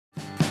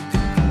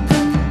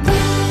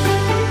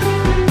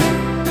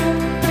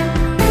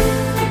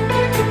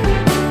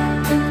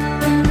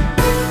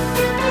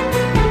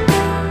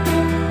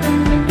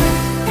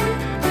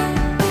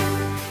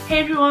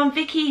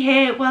everyone, Vicky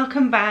here,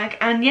 welcome back,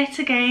 and yet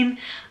again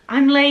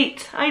I'm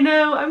late. I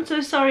know, I'm so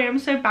sorry, I'm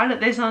so bad at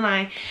this, aren't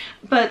I?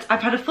 But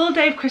I've had a full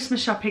day of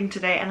Christmas shopping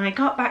today and I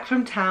got back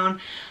from town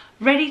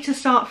ready to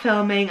start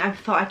filming. I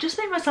thought I'd just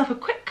make myself a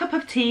quick cup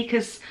of tea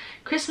because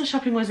Christmas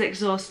shopping was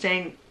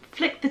exhausting.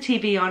 Flicked the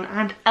TV on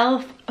and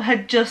Elf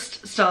had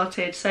just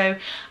started, so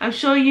I'm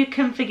sure you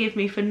can forgive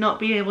me for not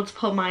being able to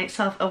pull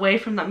myself away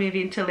from that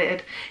movie until it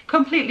had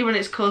completely run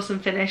its course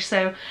and finished,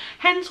 so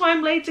hence why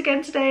I'm late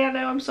again today. I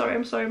know, I'm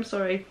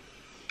sorry.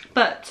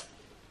 But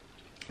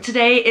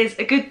today is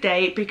a good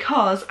day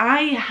because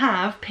I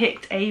have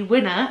picked a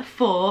winner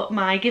for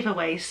my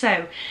giveaway.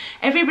 So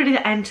everybody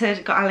that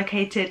entered got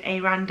allocated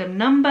a random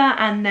number,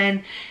 and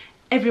then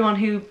everyone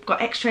who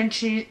got extra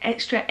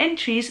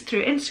entries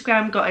through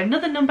Instagram got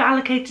another number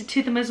allocated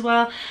to them as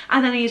well,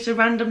 and then I used a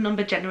random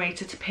number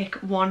generator to pick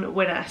one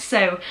winner.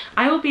 So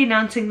I will be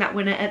announcing that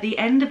winner at the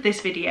end of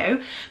this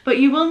video, but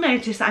you will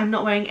notice that I'm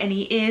not wearing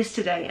any ears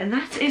today, and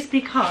that is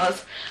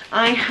because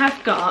I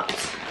have got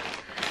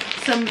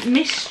some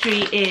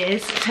mystery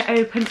ears to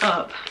open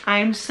up.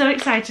 I'm so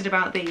excited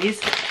about these,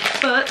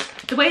 but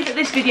the way that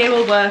this video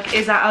will work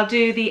is that I'll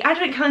do the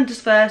advent calendars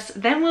first,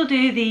 then we'll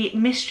do the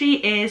mystery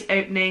ears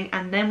opening,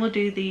 and then we'll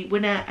do the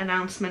winner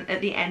announcement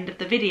at the end of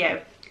the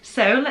video.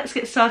 So let's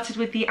get started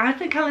with the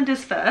advent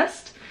calendars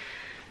first.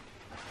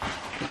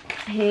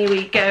 Here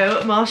we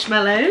go,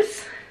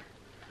 marshmallows.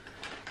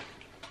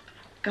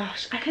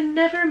 Gosh, I can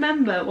never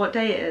remember what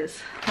day it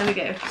is. There we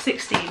go,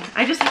 16.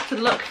 I just have to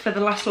look for the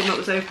last one that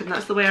was open,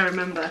 that's the way I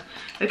remember.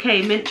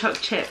 Okay, mint choc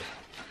chip.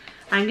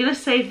 I'm gonna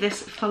save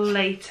this for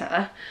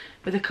later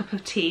with a cup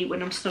of tea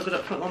when I'm snuggled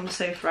up on the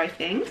sofa, I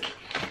think.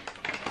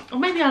 Or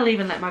maybe I'll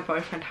even let my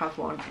boyfriend have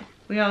one.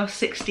 We are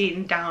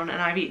 16 down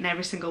and I've eaten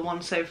every single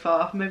one so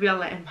far. Maybe I'll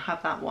let him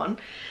have that one.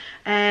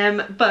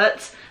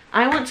 But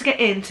I want to get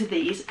into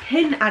these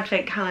pin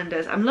advent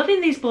calendars. I'm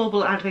loving these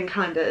bauble advent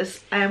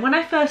calendars. When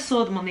I first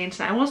saw them on the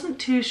internet, I wasn't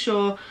too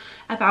sure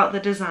about the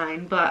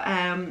design, but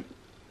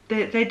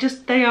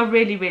they are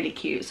really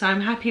cute. So I'm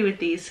happy with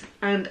these,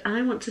 and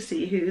I want to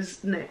see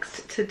who's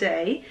next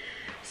today.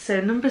 So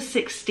number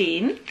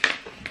 16.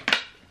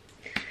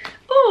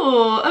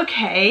 Oh,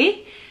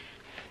 okay.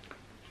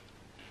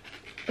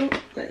 Oh,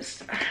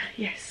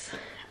 yes.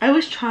 I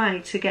always try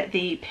to get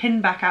the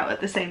pin back out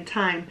at the same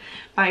time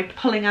by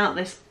pulling out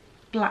this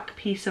black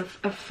piece of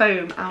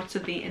foam out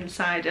of the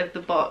inside of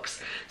the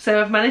box. So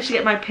I've managed to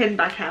get my pin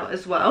back out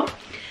as well.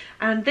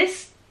 And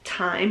this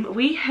time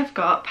we have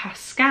got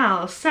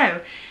Pascal.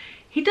 So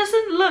he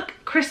doesn't look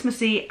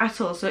Christmassy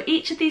at all. So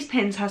each of these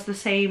pins has the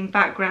same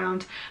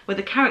background with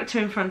a character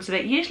in front of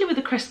it, usually with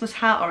a Christmas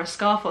hat or a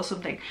scarf or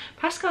something.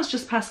 Pascal's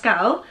just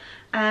Pascal.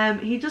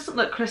 He doesn't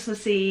look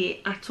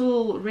Christmassy at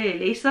all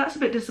really, so that's a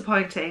bit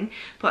disappointing,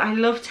 but I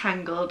love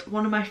Tangled,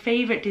 one of my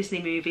favourite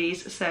Disney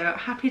movies, so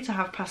happy to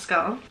have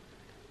Pascal.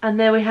 And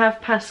there we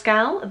have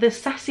Pascal, the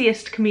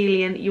sassiest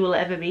chameleon you will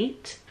ever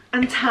meet.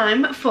 And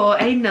time for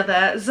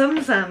another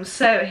Zum Zum.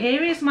 So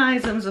here is my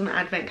Zum Zum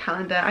advent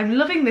calendar. I'm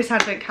loving this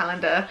advent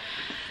calendar,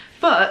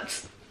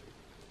 but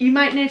you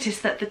might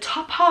notice that the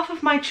top half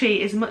of my tree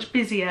is much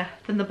busier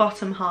than the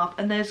bottom half,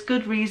 and there's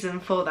good reason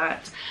for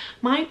that.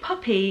 My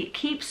puppy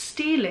keeps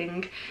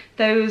stealing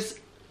those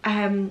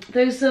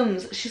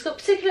Zums. She's got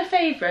particular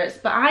favourites,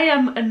 but I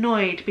am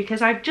annoyed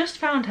because I've just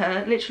found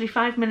her literally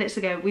 5 minutes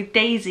ago with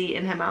Daisy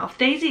in her mouth.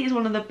 Daisy is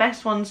one of the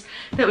best ones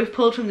that we've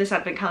pulled from this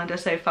advent calendar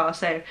so far,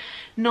 so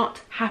not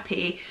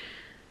happy.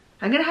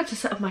 I'm gonna have to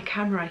set up my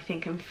camera, I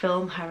think, and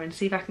film her and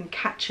see if I can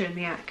catch her in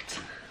the act.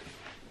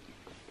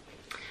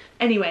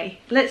 Anyway,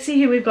 let's see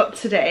who we've got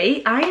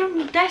today. I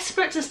am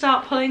desperate to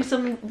start pulling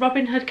some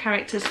Robin Hood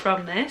characters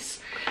from this.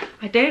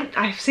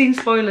 I've seen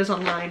spoilers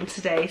online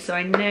today, so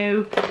I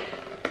know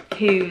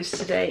whose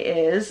today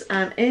is,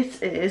 and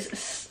it is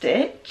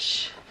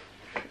Stitch.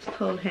 Let's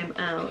pull him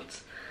out.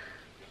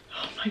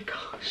 Oh my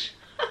gosh,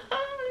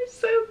 he's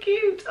so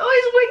cute.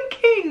 Oh, he's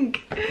winking.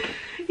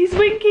 He's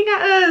winking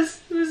at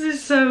us. This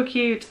is so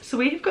cute. So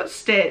we've got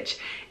Stitch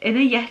in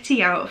a Yeti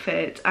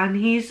outfit, and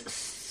he's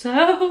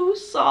so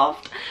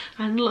soft,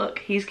 and look,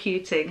 he's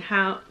cuting.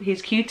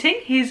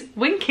 He's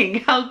winking.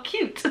 How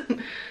cute.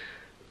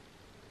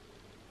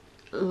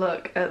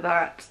 Look at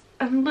that,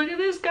 and look at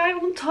this guy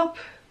on top.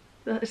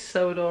 That is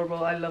so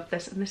adorable. I love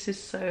this, and this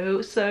is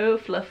so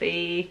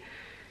fluffy.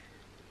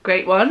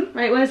 Great one.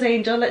 Right, where's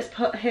Angel? Let's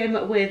put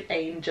him with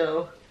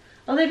Angel.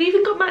 Oh, they've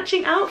even got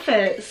matching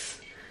outfits.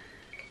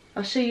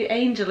 I'll show you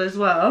Angel as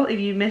well if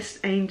you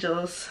missed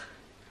Angel's.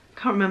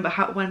 Can't remember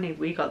when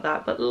we got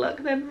that, but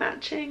look, they're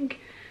matching.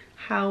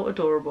 How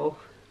adorable.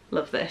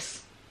 Love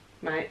this.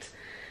 Right,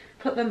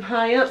 put them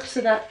high up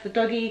so that the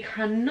doggy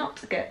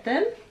cannot get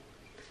them.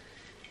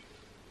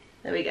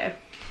 There we go.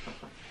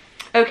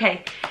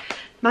 Okay,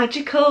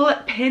 Magical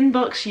Pin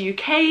Box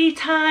UK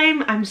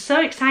time. I'm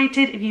so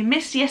excited. If you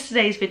missed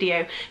yesterday's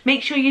video,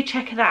 make sure you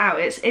check that out.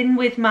 It's in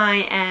with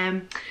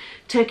my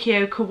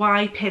Tokyo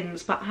Kawaii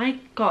pins, but I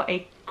got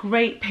a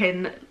great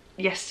pin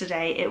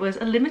yesterday. It was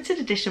a limited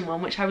edition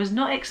one, which I was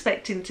not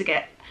expecting to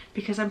get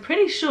because I'm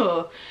pretty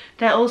sure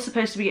they're all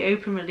supposed to be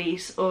open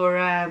release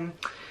or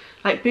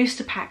like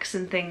booster packs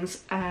and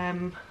things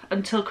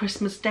until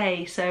Christmas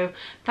Day, so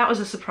that was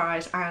a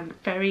surprise and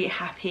very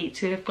happy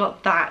to have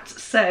got that.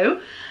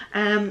 So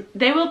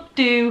they will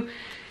do,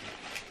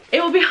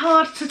 it will be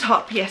hard to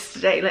top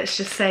yesterday, let's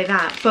just say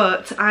that,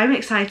 but I'm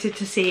excited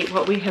to see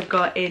what we have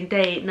got in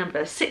day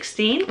number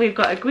 16. We've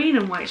got a green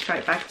and white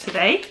stripe bag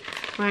today.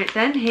 Right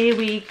then, here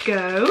we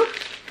go.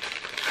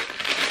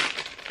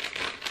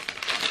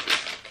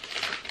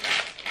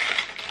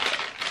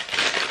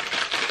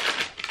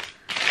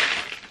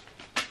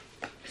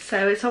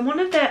 So it's on one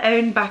of their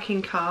own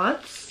backing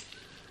cards.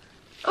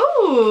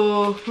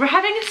 Oh, we're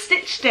having a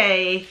Stitch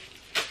day.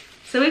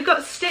 So we've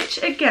got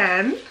Stitch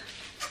again.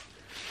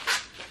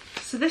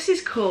 So this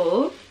is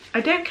cool.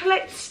 I don't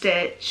collect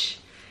Stitch,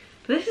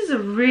 but this is a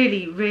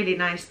really, really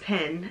nice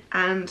pin,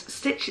 and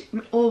Stitch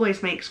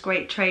always makes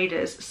great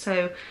traders.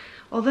 So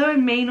although I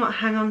may not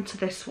hang on to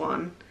this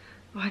one,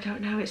 oh, I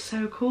don't know, it's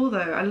so cool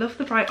though. I love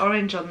the bright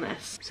orange on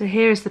this. So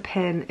here is the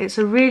pin. It's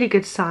a really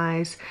good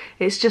size.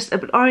 It's just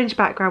an orange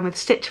background with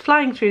Stitch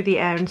flying through the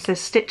air and says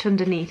Stitch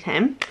underneath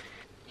him.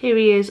 Here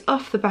he is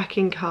off the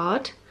backing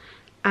card,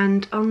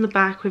 and on the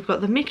back we've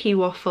got the Mickey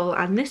waffle,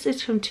 and this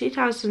is from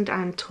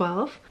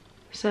 2012.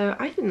 So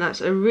I think that's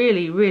a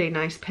really, really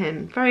nice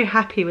pin. Very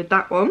happy with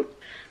that one.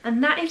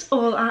 And that is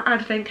all our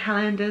advent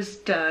calendars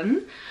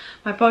done.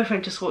 My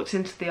boyfriend just walked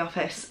into the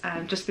office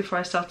just before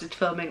I started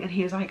filming, and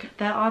he was like,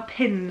 there are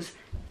pins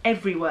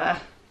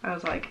everywhere. I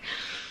was like,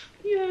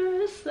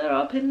 yes, there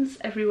are pins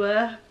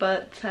everywhere,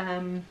 but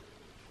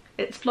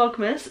it's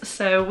Vlogmas,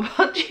 so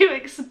what do you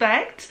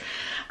expect?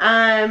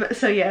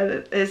 So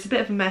yeah, there's a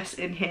bit of a mess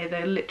in here.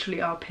 There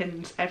literally are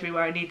pins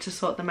everywhere. I need to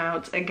sort them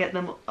out and get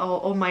them,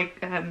 all my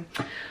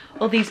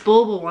all these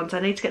bauble ones,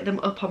 I need to get them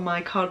up on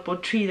my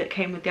cardboard tree that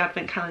came with the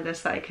advent calendar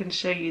so that I can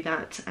show you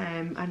that.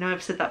 I know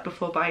I've said that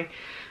before, but I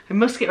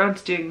must get around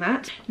to doing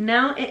that.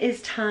 Now it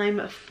is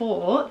time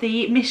for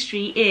the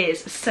mystery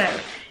ears. So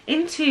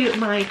into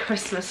my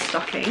Christmas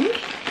stocking,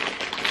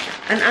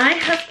 and I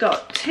have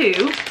got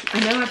two. I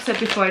know I've said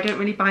before I don't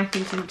really buy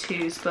things in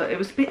twos, but it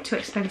was a bit too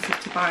expensive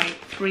to buy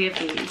 3 of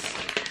these,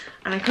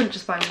 and I couldn't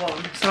just buy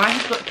one. So I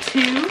have got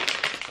 2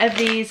 of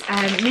these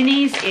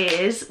Minnie's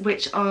ears,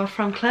 which are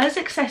from Claire's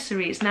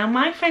Accessories. Now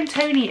my friend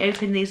Tony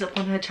opened these up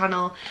on her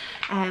channel,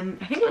 I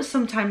think it was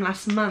sometime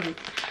last month,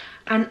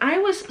 and I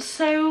was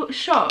so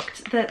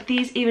shocked that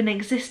these even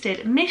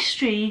existed.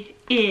 Mystery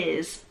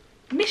ears.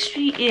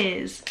 Mystery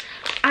ears.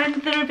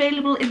 And they're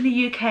available in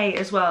the UK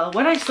as well.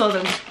 When I saw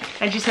them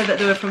and you said that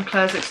they were from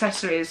Claire's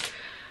Accessories,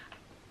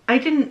 I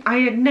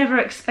had never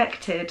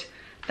expected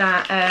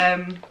that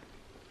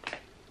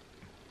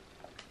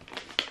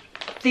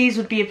these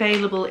would be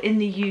available in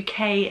the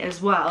UK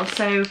as well.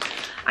 So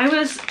I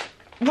was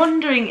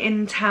wandering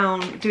in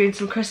town doing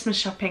some Christmas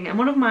shopping, and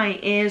one of my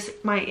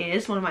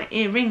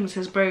earrings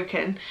has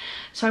broken,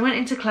 so I went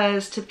into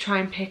Claire's to try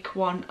and pick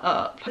one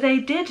up. They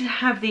did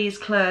have these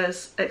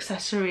Claire's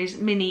Accessories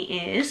Minnie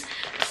ears,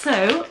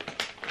 so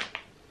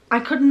I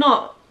could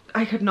not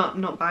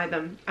buy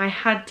them. I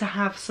had to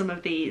have some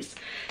of these.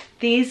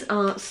 These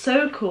are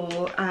so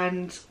cool,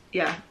 and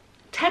yeah,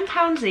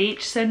 £10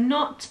 each, so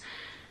not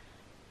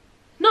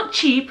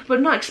cheap,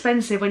 but not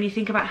expensive when you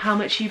think about how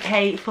much you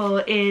pay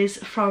for ears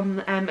from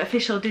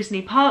official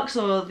Disney parks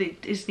or the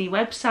Disney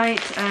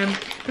website.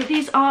 But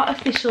these are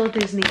official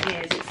Disney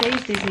ears. It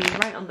says Disney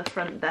right on the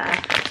front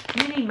there.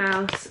 Minnie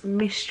Mouse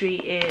mystery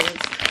ears.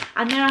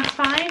 And there are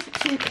 5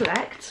 to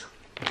collect.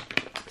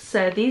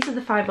 So these are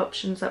the 5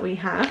 options that we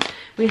have.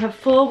 We have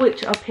 4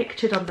 which are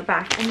pictured on the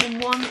back, and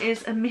then 1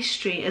 is a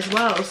mystery as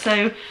well.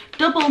 So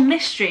double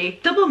mystery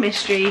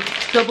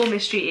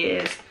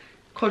ears.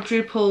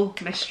 Quadruple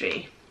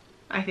mystery,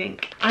 I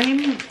think.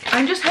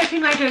 I'm just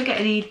hoping I don't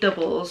get any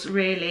doubles,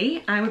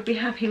 really. I would be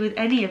happy with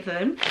any of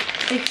them.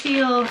 They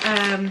feel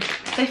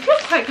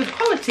quite good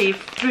quality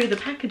through the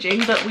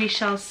packaging, but we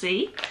shall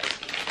see.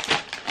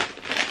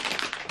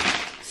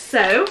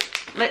 So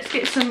let's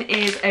get some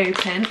ears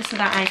open so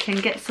that I can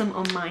get some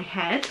on my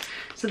head.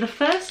 So the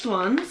first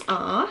ones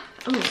are,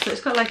 oh, so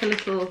it's got like a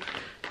little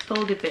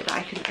folded bit that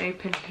I can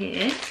open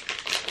here.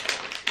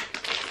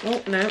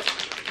 Oh no,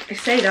 I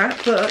say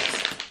that, but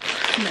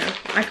no,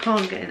 I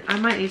can't get in. I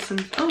might need some,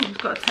 oh, it's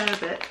got a tear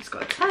bit. It's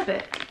got a tear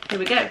bit. Here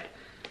we go.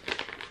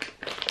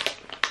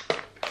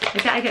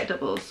 I get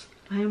doubles.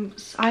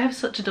 I have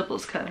such a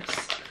doubles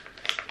curse.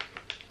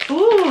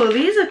 Oh,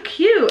 these are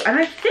cute, and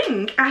I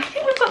think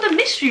we've got the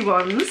mystery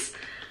ones.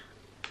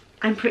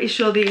 I'm pretty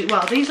sure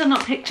these are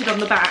not pictured on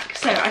the back,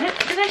 so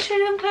did I show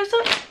them close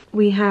up?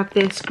 We have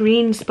this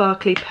green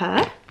sparkly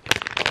pair,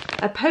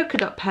 a polka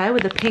dot pair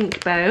with a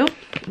pink bow.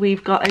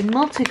 We've got a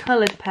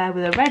multicoloured pair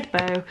with a red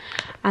bow,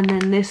 and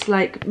then this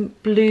like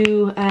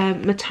blue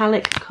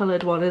metallic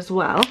coloured one as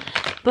well.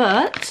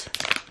 But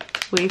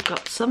we've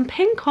got some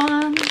pink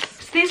ones.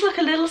 So these look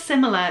a little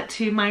similar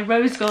to my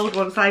rose gold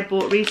ones I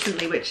bought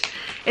recently, which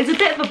is a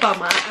bit of a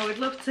bummer. I would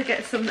love to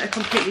get some that are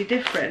completely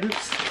different,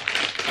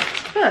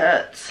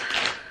 but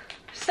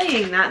so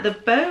saying that, the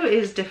bow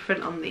is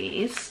different on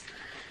these.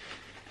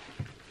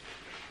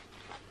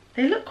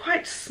 They look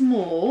quite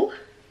small.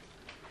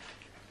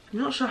 I'm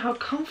not sure how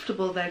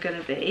comfortable they're going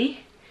to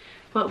be,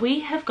 but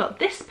we have got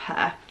this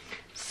pair.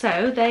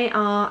 So they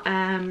are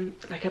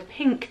like a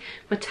pink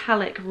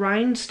metallic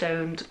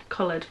rhinestone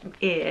coloured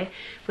ear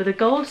with a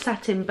gold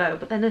satin bow,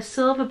 but then a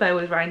silver bow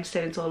with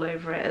rhinestones all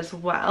over it as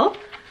well.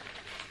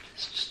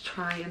 Let's just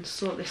try and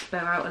sort this bow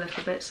out a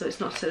little bit so it's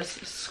not as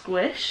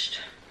squished.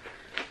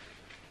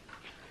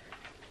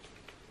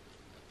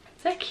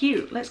 They're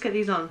cute. Let's get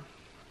these on.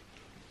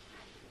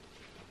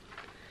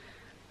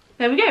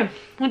 There we go.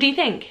 What do you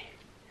think?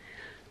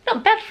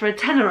 Not bad for a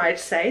tenner, I'd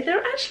say.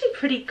 They're actually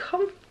pretty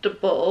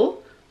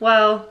comfortable.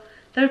 Well,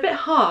 they're a bit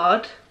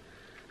hard.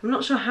 I'm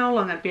not sure how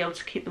long I'd be able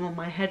to keep them on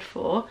my head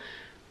for,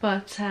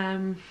 but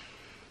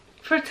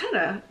for a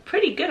tenner,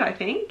 pretty good, I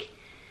think.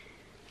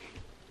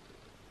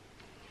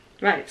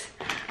 Right,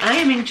 I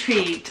am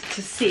intrigued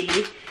to see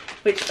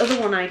which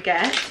other one I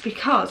get,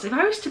 because if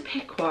I was to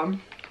pick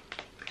one,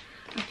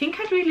 I think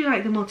I'd really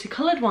like the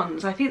multicoloured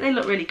ones. I think they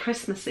look really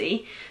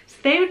Christmassy, so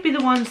they would be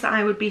the ones that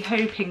I would be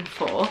hoping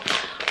for.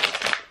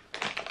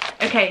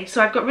 Okay,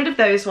 so I've got rid of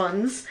those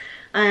ones.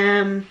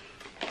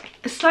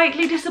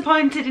 Slightly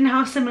disappointed in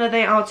how similar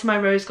they are to my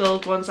rose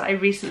gold ones that I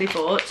recently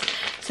bought.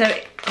 So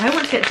I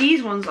want to get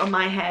these ones on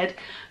my head,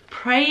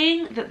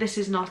 praying that this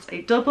is not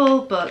a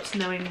double, but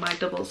knowing my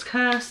doubles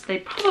curse, they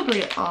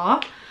probably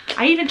are.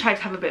 I even tried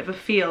to have a bit of a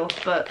feel,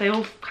 but they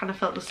all kind of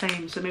felt the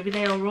same, so maybe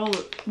they were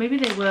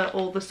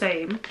all the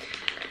same.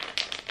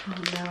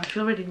 Oh no, I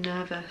feel really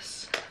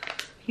nervous.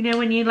 You know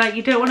when you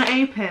you don't want to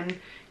open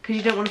because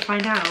you don't want to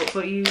find out,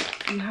 but you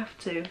have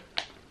to.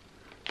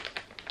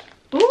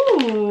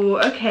 Ooh,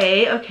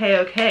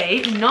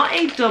 okay. Not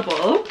a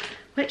double.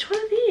 Which one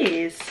are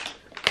these?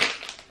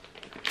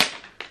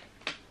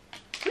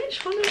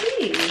 Which one are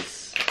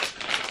these?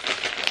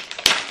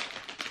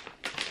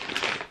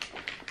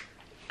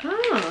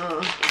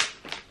 Oh.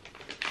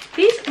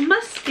 These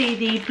must be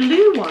the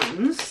blue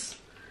ones.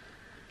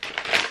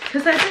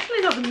 Because they've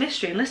definitely got the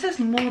mystery, unless there's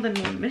more than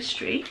one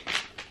mystery.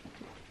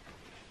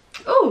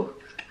 Oh,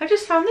 I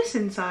just found this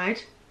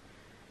inside.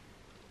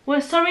 We're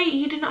sorry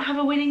you did not have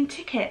a winning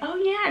ticket. Oh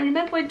yeah, I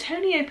remember when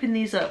Tony opened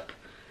these up.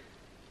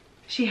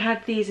 She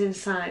had these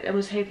inside and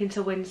was hoping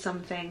to win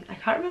something. I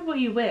can't remember what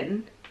you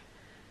win.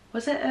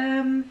 Was it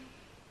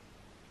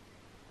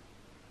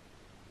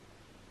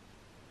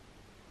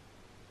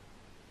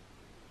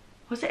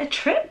was it a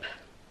trip?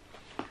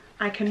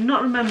 I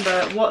cannot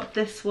remember what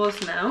this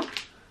was now.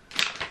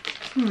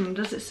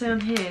 Does it say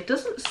on here? It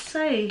doesn't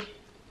say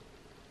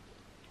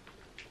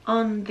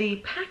on the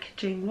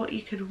packaging what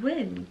you could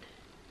win.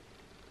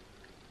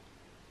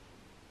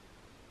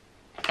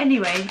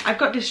 Anyway, I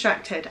got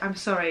distracted, I'm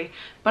sorry,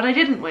 but I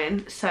didn't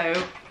win,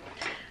 so.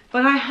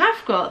 But I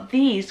have got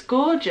these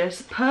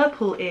gorgeous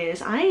purple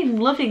ears. I am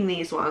loving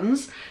these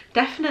ones.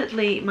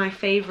 Definitely my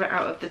favourite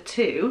out of the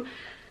two.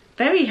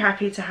 Very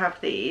happy to have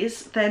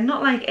these. They're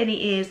not like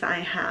any ears that I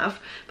have,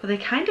 but they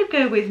kind of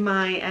go with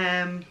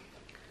my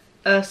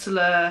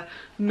Ursula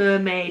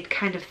mermaid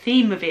kind of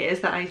theme of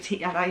ears that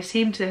I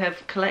seem to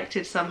have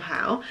collected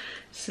somehow.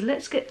 So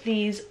let's get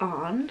these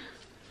on.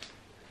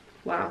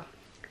 Wow.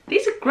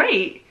 These are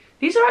great.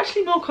 These are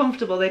actually more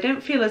comfortable. They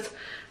don't feel as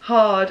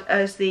hard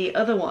as the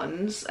other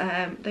ones.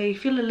 They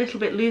feel a little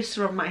bit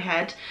looser on my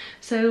head.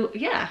 So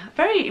yeah,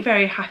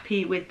 very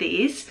happy with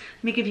these.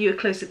 Let me give you a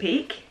closer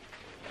peek.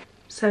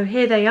 So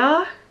here they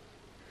are.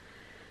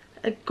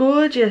 A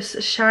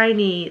gorgeous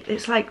shiny,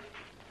 it's like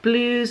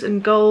blues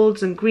and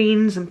golds and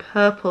greens and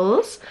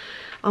purples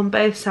on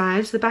both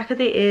sides. The back of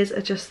the ears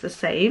are just the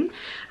same.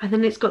 And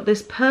then it's got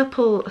this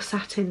purple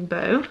satin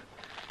bow,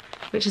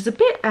 which is a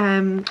bit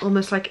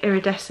almost like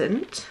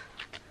iridescent.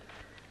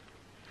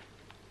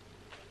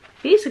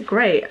 These are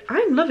great.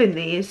 I'm loving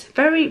these.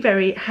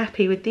 Very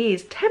happy with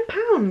these.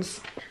 £10.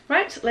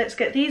 Right, let's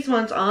get these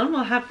ones on.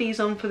 We'll have these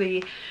on for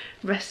the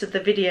rest of the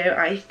video,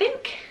 I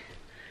think.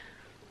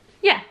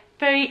 Yeah,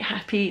 very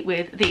happy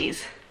with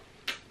these.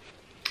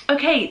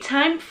 Okay,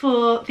 time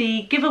for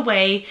the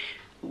giveaway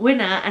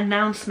winner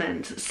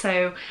announcement.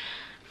 So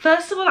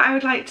first of all, I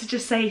would like to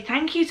just say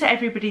thank you to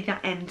everybody that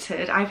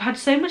entered. I've had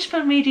so much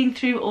fun reading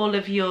through all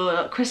of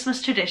your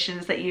Christmas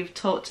traditions that you've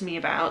talked to me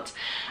about.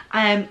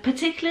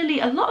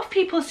 Particularly, a lot of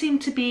people seem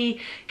to be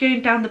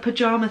going down the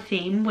pyjama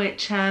theme,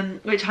 which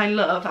I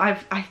love.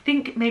 I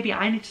think maybe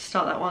I need to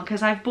start that one,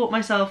 because I've bought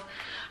myself,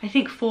 I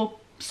think, 4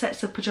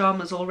 sets of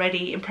pyjamas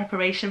already in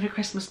preparation for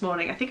Christmas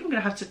morning. I think I'm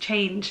gonna have to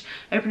change,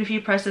 open a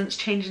few presents,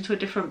 change into a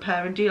different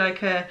pair, and do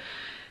like a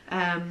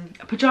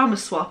pyjama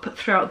swap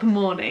throughout the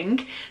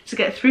morning to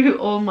get through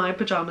all my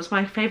pyjamas.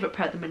 My favourite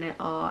pair at the minute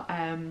are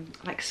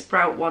like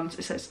Sprout ones.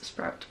 It says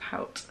Sprout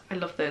Pout. I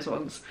love those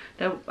ones.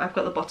 I've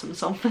got the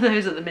bottoms on for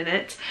those at the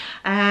minute.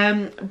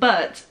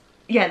 But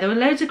yeah, there were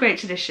loads of great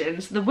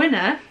traditions. The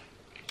winner,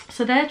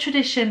 so their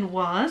tradition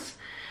was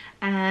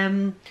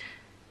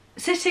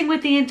sitting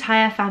with the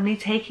entire family,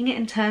 taking it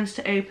in turns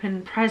to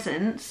open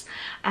presents,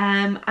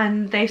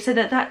 and they said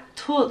that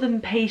taught them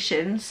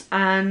patience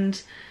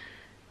and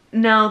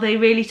now they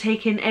really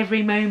take in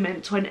every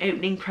moment when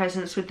opening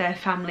presents with their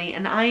family,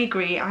 and I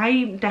agree.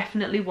 I'm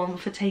definitely one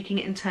for taking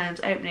it in turns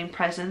opening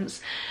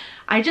presents.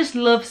 I just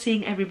love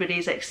seeing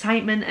everybody's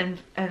excitement,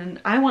 and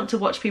I want to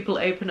watch people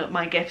open up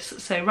my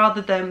gifts. So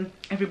rather than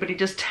everybody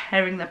just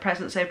tearing their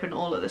presents open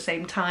all at the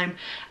same time,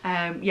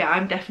 yeah,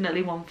 I'm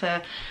definitely one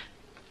for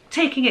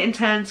taking it in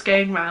turns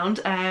going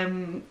round.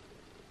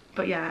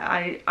 But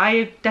yeah,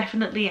 I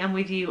definitely am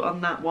with you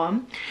on that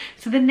one.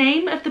 So the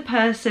name of the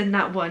person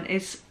that won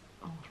is,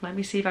 let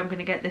me see if I'm going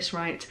to get this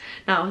right.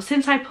 Now,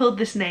 since I pulled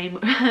this name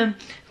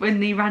in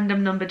the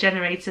random number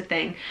generator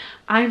thing,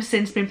 I've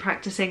since been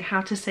practicing how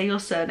to say your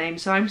surname.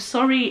 So I'm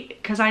sorry,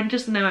 because I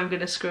just know I'm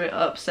going to screw it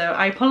up. So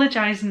I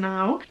apologise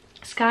now.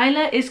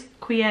 Skylar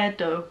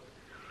Izquierdo.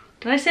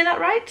 Did I say that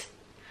right?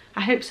 I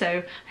hope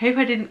so. I hope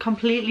I didn't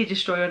completely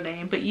destroy your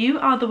name, but you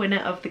are the winner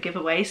of the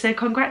giveaway, so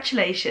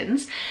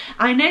congratulations.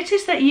 I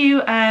noticed that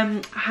you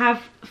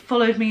have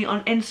followed me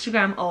on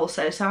Instagram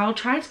also, so I'll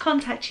try to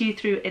contact you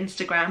through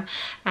Instagram,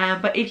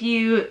 but if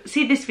you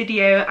see this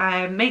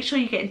video, make sure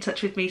you get in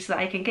touch with me so that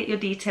I can get your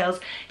details,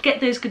 get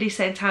those goodies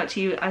sent out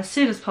to you as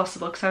soon as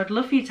possible, because I would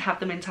love for you to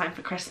have them in time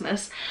for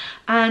Christmas.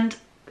 And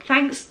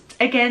thanks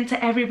again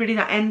to everybody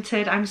that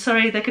entered. I'm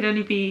sorry there could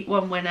only be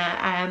one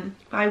winner.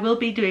 I will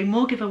be doing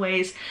more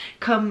giveaways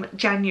come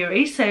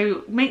January,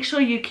 so make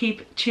sure you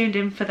keep tuned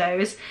in for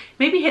those.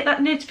 Maybe hit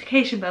that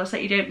notification bell so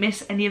that you don't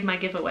miss any of my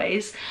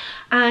giveaways.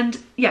 And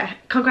yeah,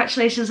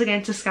 congratulations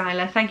again to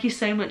Skylar. Thank you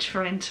so much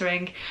for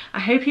entering. I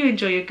hope you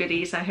enjoy your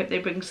goodies. I hope they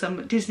bring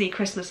some Disney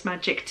Christmas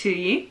magic to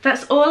you.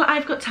 That's all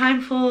I've got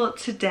time for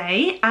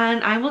today,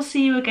 and I will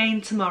see you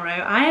again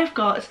tomorrow. I have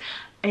got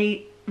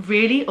a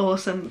really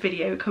awesome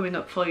video coming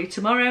up for you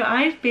tomorrow.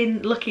 I've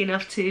been lucky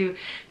enough to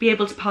be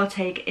able to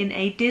partake in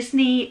a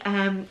Disney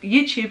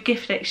YouTube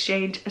gift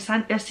exchange,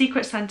 a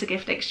Secret Santa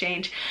gift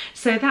exchange,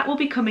 so that will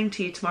be coming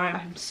to you tomorrow.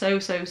 I'm so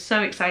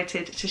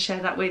excited to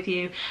share that with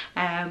you.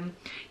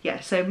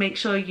 Yeah, so make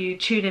sure you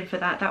tune in for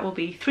that. That will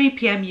be 3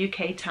 PM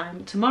UK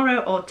time tomorrow,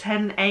 or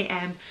 10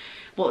 AM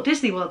Walt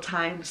Disney World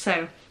time.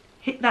 So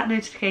hit that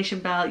notification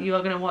bell. You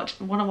are going to want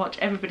to watch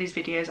everybody's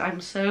videos.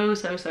 I'm so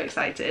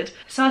excited.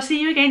 So I'll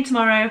see you again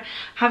tomorrow.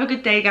 Have a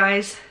good day,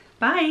 guys.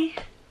 Bye.